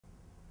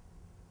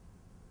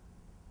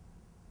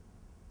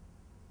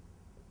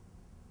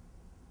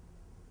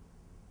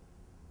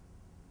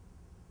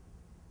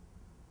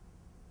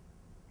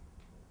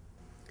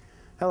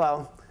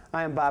Hello,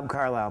 I am Bob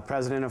Carlisle,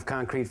 President of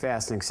Concrete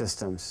Fastening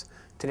Systems.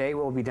 Today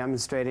we'll be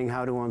demonstrating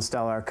how to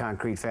install our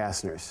concrete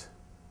fasteners.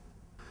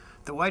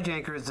 The wedge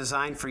anchor is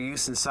designed for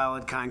use in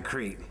solid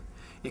concrete.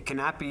 It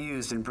cannot be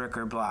used in brick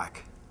or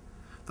block.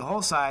 The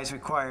hole size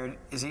required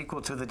is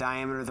equal to the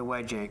diameter of the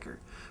wedge anchor.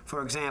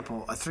 For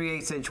example, a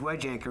 3/8 inch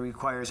wedge anchor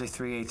requires a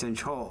 3/8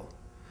 inch hole.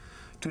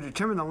 To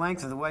determine the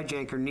length of the wedge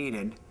anchor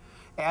needed,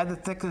 add the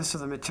thickness of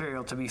the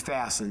material to be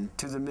fastened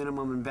to the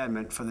minimum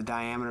embedment for the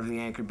diameter of the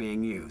anchor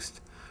being used,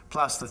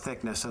 plus the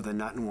thickness of the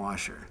nut and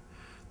washer.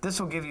 This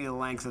will give you the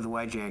length of the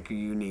wedge anchor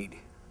you need.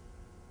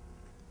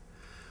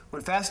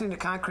 When fastening to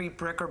concrete,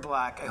 brick, or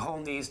block, a hole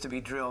needs to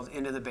be drilled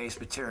into the base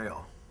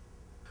material.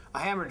 A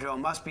hammer drill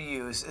must be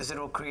used as it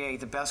will create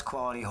the best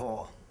quality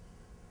hole.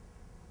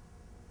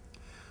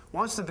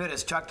 Once the bit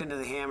is chucked into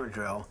the hammer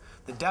drill,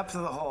 the depth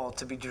of the hole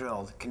to be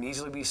drilled can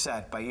easily be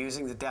set by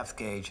using the depth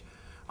gauge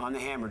on the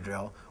hammer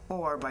drill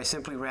or by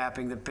simply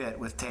wrapping the bit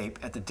with tape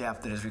at the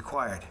depth that is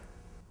required.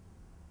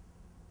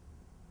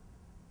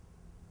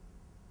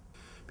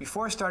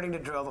 Before starting to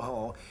drill the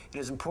hole, it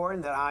is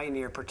important that eye and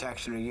ear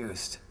protection are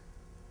used.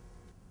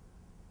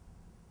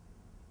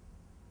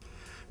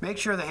 Make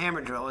sure the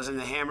hammer drill is in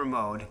the hammer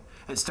mode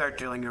and start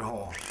drilling your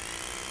hole.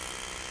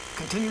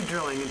 Continue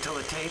drilling until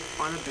the tape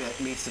on the bit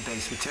meets the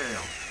base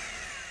material.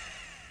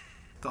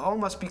 The hole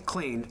must be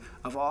cleaned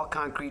of all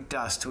concrete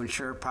dust to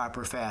ensure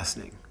proper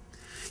fastening.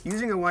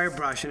 Using a wire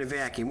brush and a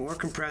vacuum or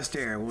compressed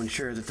air will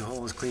ensure that the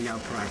hole is cleaned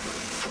out properly.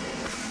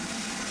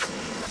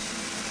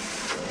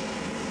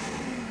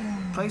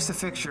 Place the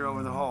fixture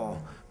over the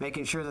hole,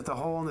 making sure that the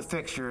hole in the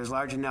fixture is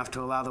large enough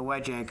to allow the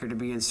wedge anchor to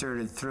be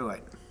inserted through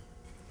it.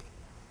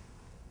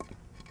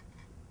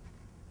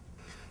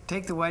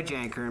 Take the wedge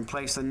anchor and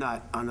place the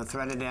nut on the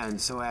threaded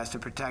end so as to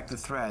protect the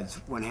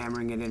threads when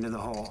hammering it into the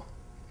hole.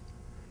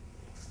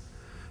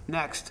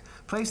 Next,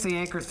 place the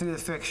anchor through the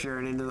fixture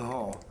and into the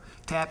hole,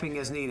 tapping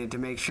as needed to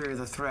make sure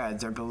the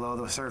threads are below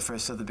the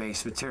surface of the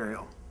base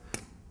material.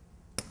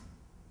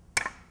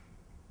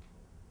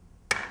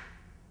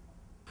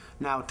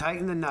 Now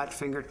tighten the nut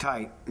finger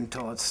tight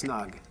until it's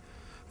snug.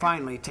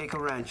 Finally, take a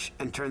wrench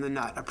and turn the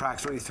nut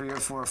approximately 3 or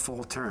 4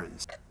 full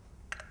turns.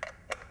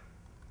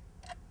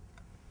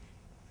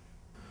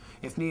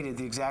 If needed,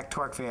 the exact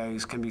torque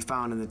values can be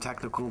found in the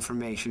technical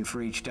information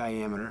for each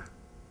diameter.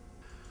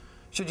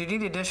 Should you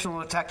need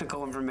additional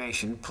technical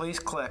information, please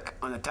click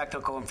on the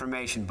Technical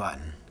Information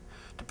button.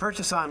 To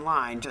purchase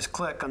online, just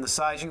click on the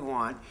size you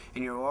want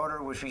and your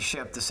order will be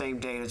shipped the same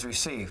day as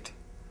received.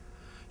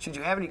 Should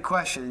you have any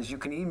questions, you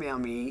can email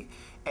me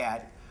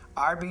at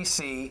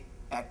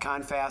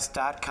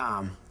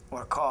rbc@confast.com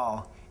or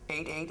call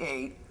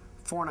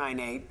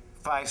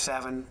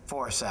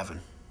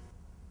 888-498-5747.